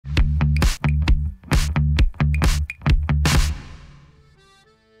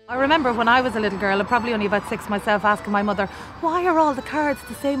I remember when I was a little girl, I'm probably only about 6 myself, asking my mother, why are all the cards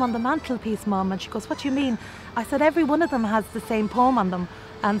the same on the mantelpiece, Mum? And she goes, what do you mean? I said, every one of them has the same poem on them.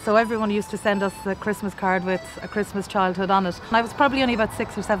 And so everyone used to send us a Christmas card with a Christmas childhood on it. And I was probably only about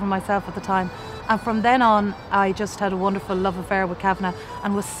 6 or 7 myself at the time. And from then on, I just had a wonderful love affair with Kavanagh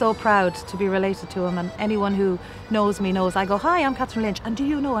and was so proud to be related to him. And anyone who knows me knows I go, hi, I'm Katherine Lynch. And do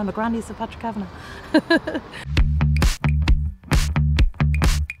you know I'm a grandniece of Patrick Kavanagh?